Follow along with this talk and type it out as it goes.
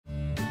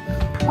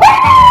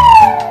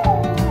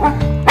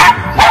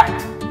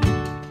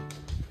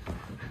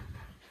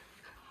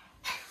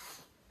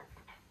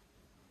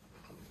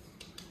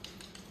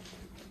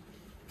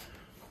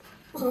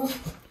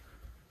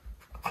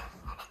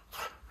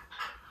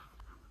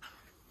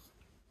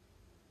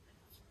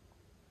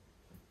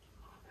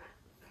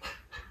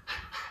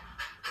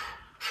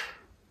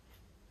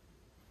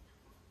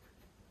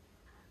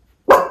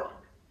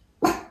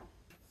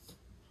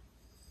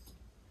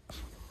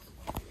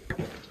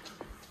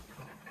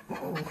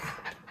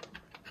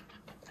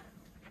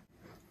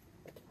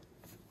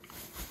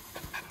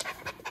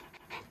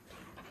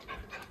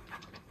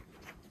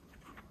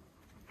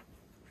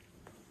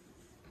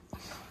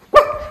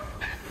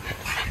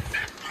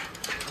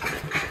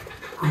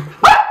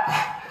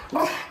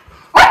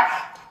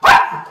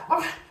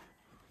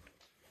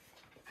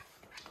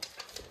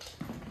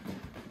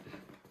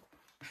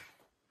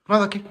Come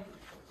on, Lucky.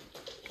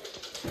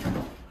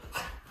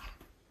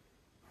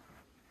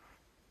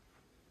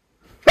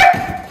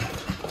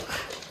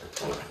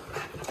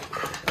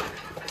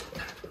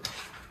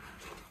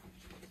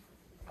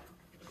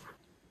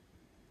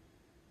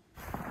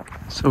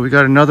 So we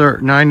got another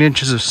 9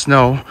 inches of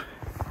snow.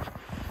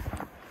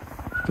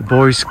 The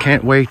boys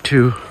can't wait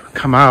to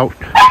come out.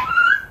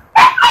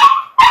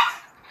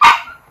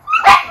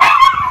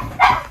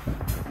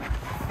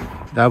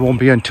 That won't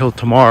be until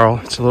tomorrow.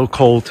 It's a little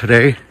cold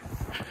today.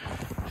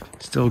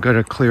 Still got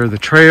to clear the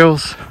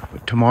trails,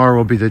 but tomorrow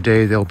will be the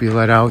day they'll be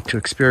let out to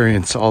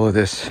experience all of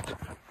this.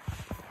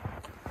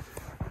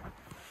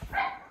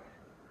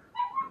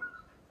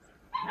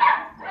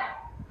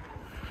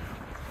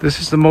 This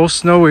is the most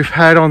snow we've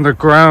had on the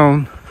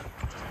ground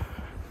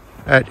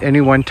at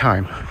any one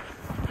time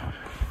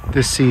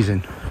this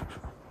season.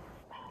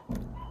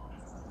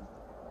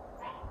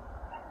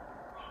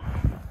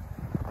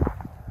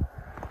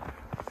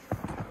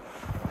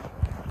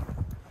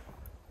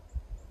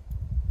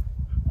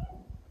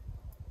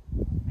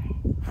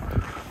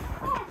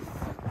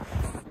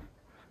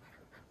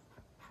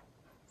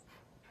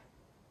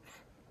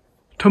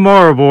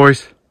 Tomorrow,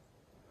 boys.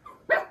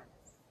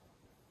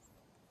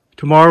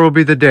 Tomorrow will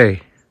be the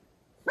day.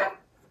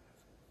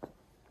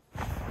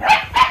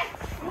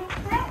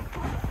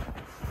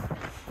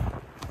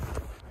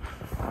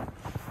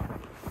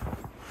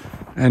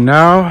 And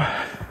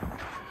now,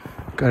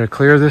 gotta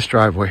clear this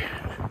driveway.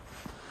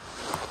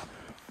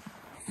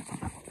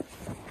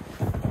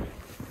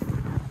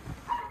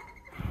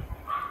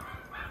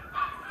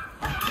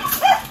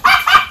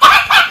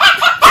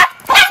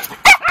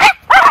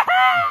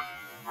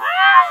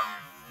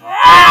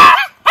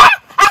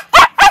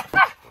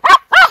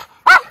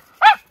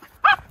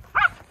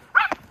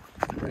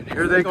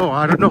 Here they go.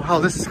 I don't know how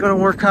this is going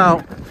to work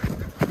out.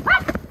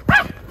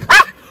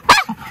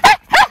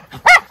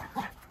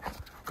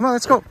 Come on,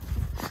 let's go.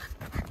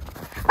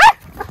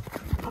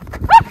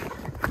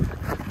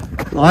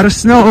 A lot of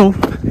snow.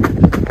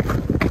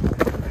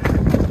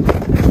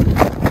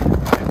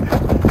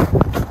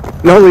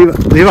 No,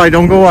 Levi,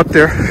 don't go up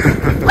there.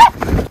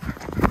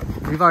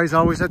 Levi's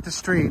always at the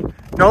stream.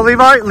 No,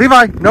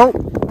 Levi, no.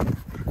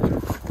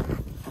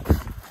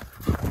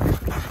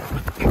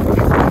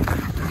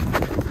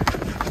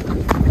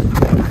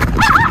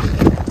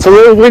 It's a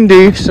little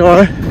windy,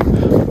 so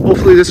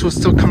hopefully this will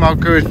still come out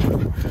good.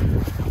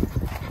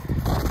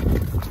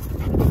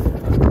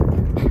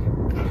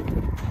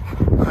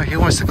 He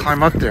wants to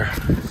climb up there.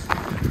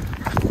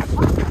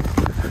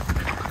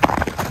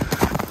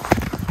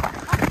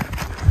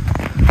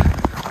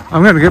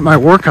 I'm gonna get my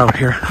workout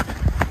here.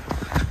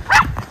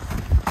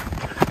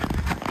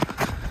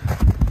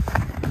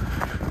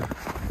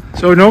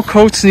 So no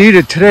coats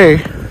needed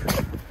today.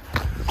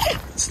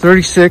 It's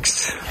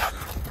 36.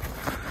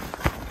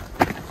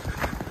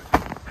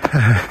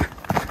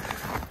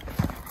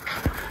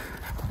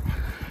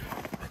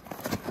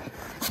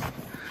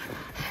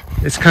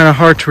 It's kind of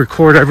hard to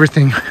record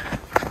everything.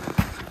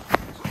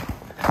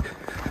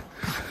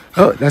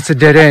 Oh, that's a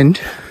dead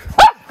end.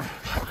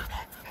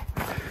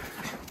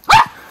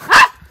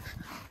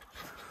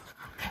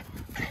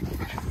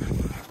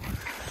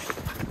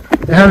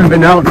 I haven't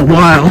been out in a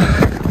while.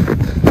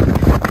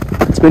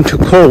 It's been too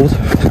cold.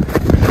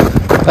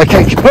 I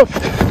can't keep up.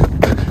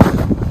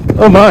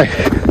 Oh my.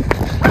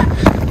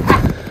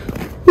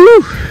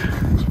 Woo.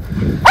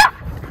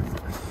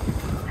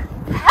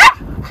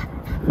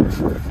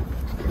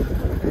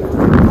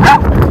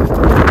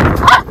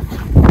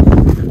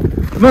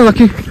 Come on,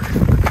 Lucky.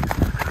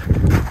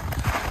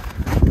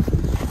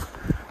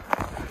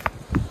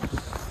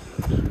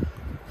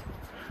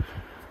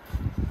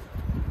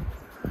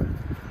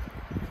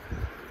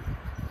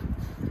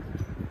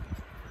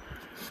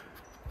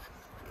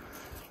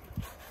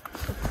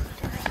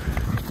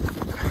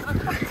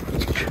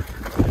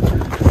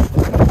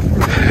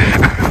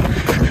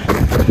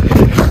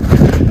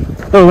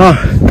 Oh wow.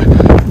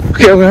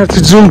 Okay, I'm gonna have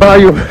to zoom by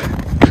you.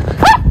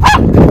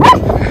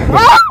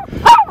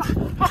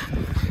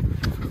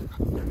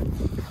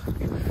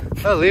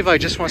 Oh, Levi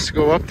just wants to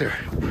go up there.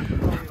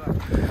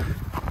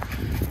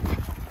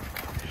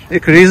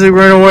 It could easily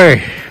run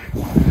away.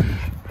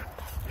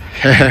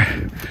 All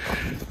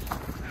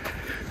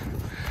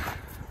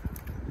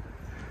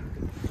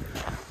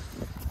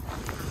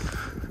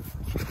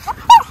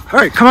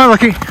right, come on,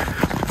 Lucky.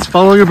 Let's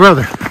follow your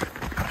brother.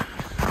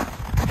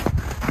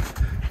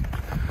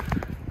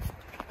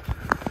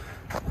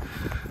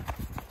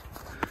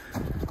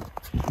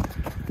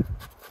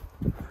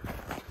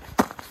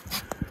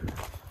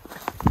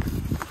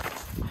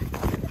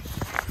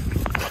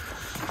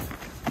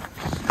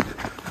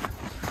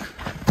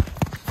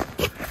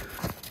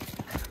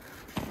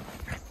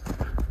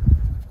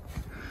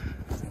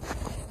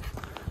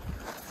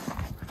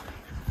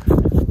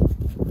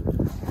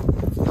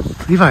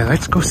 Levi,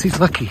 let's go see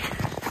Lucky.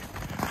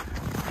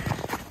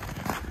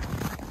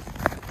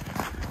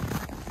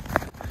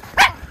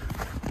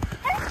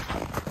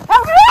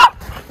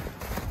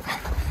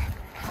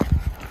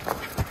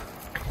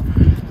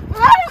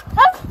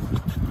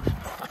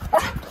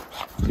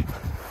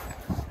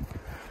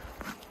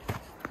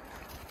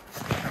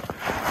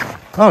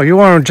 Oh, you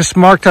want to just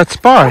mark that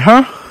spot,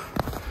 huh?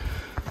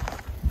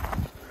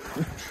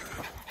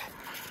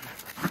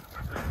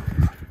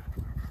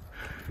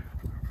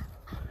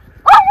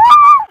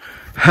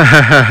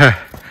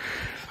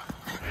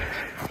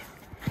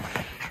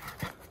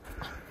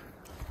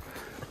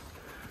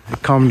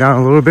 Calm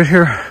down a little bit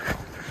here.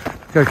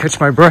 Gotta catch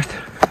my breath.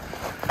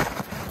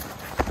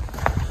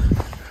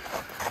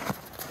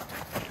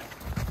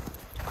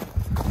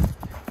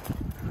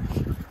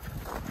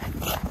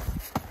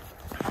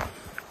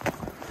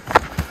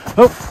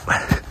 Oh,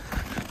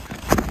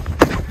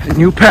 a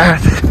new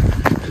path.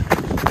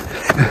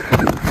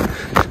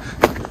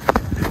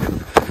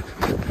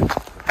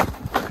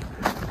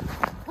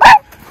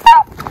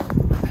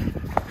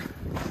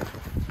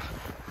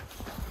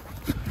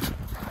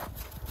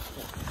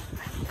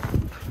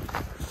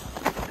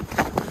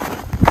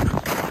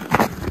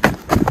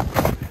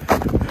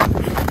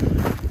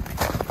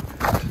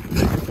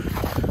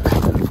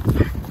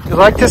 You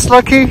like this,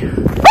 Lucky?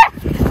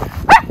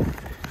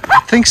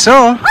 I think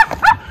so.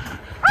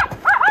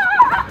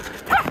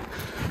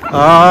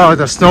 Oh,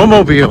 the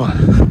snowmobile.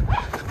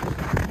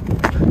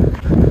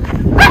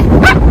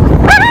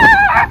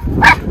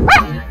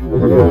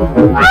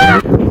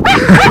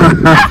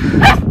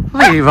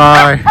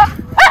 Levi.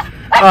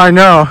 I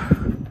know.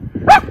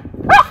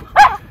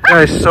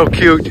 That is so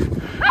cute.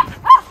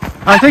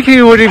 I think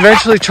he would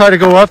eventually try to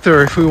go up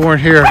there if we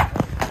weren't here.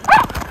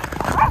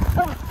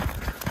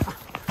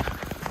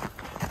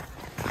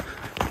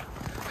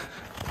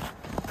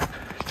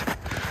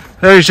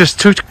 That is just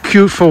too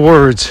cute for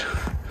words.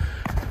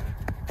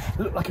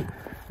 Lucky.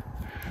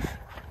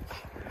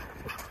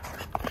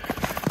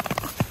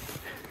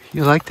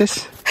 You like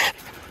this?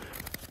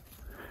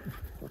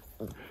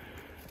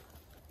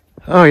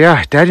 Oh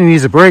yeah, Daddy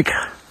needs a break.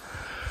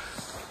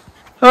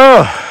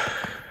 Oh,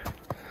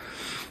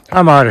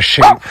 I'm out of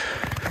shape.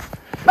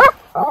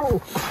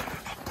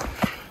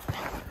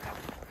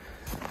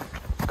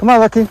 Come on,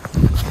 Lucky.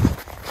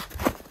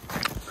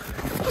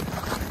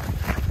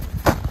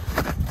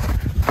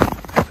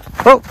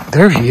 Oh,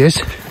 there he is.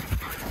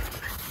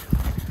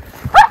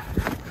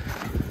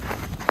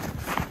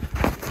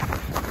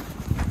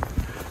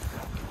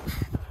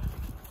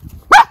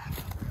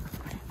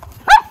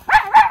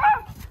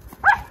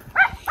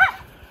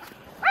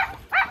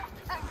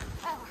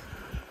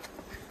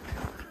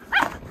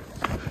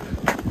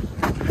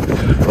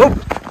 Oh.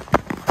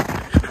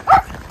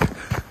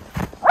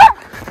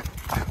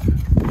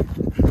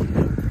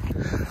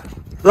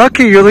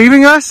 Lucky, you're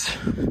leaving us?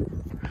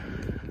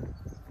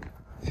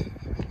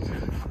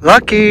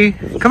 Lucky,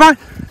 come on.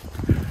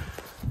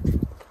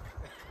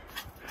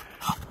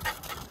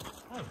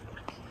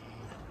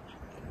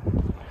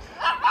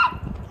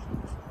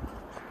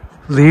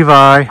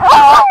 Levi.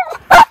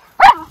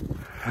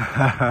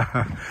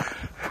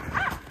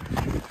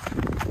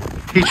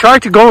 He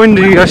tried to go in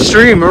the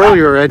stream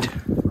earlier, Ed.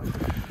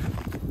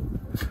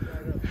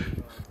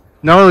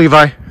 No,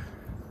 Levi.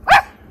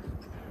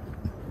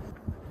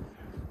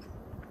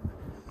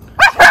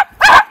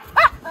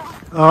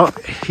 Oh,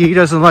 he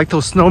doesn't like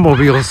those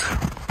snowmobiles.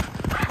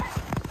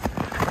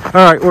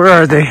 All right, where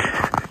are they?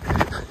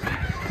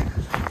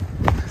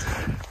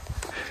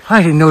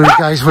 I didn't know you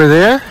guys were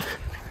there.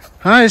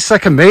 Huh? It's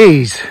like a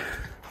maze.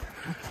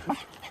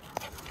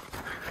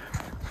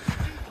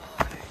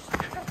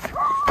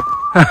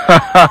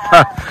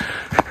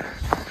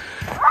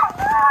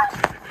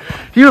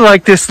 You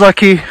like this,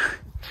 Lucky?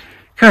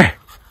 Come here.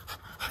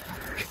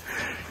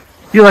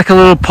 You like a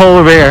little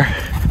polar bear.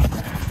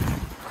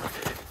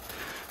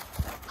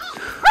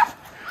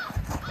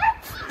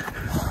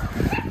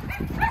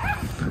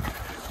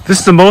 This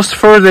is the most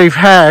fur they've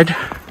had,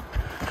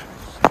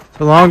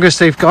 the longest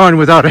they've gone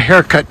without a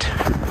haircut.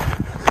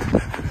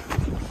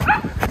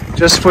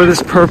 Just for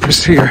this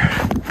purpose here.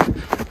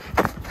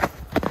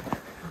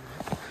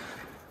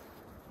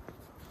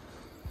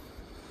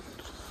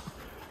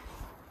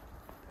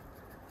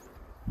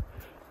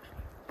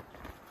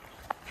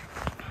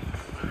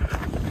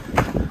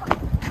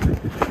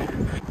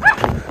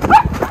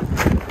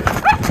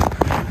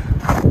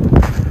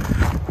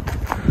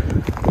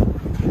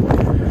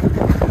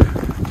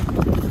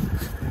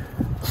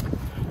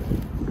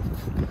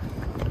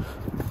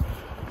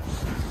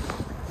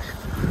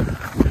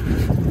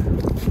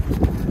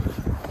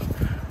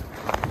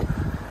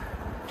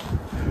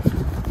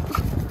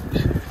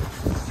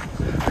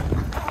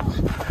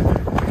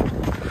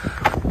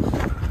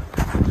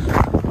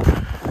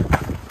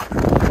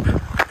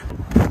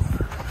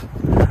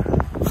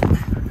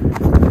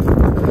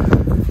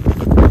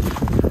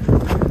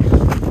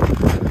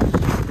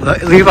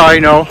 Let Levi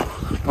know.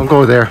 I'll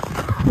go there.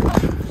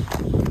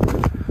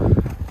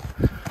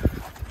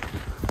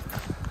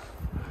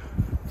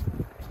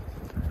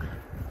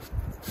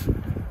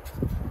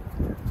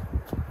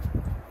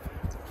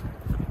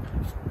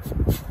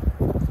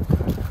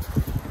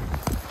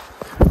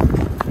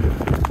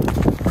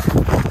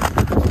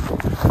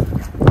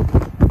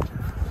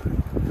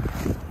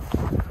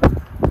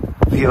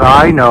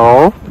 Levi,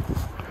 no.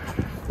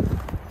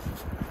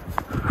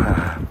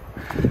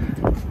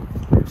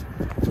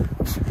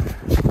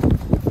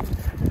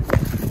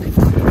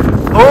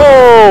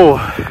 Oh,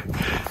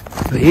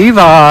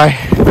 Levi.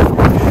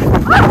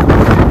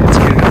 It's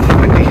getting a little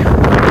windy.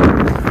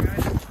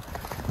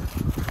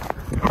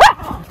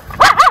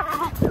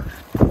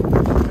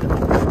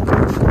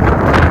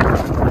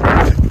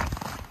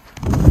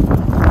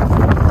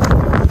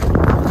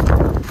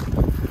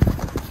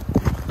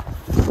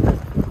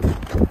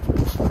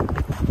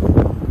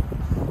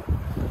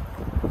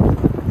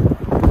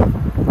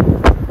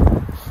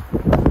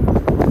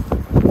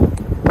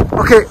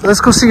 Okay,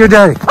 let's go see your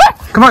daddy.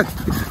 Come on.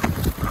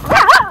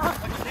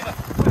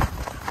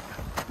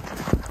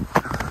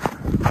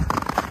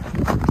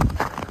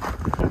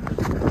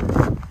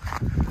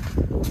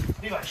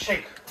 Levi,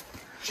 shake.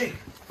 Shake.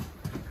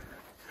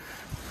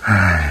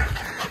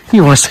 He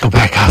wants to go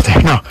back out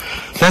there. No,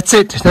 that's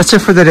it. That's it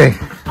for the day.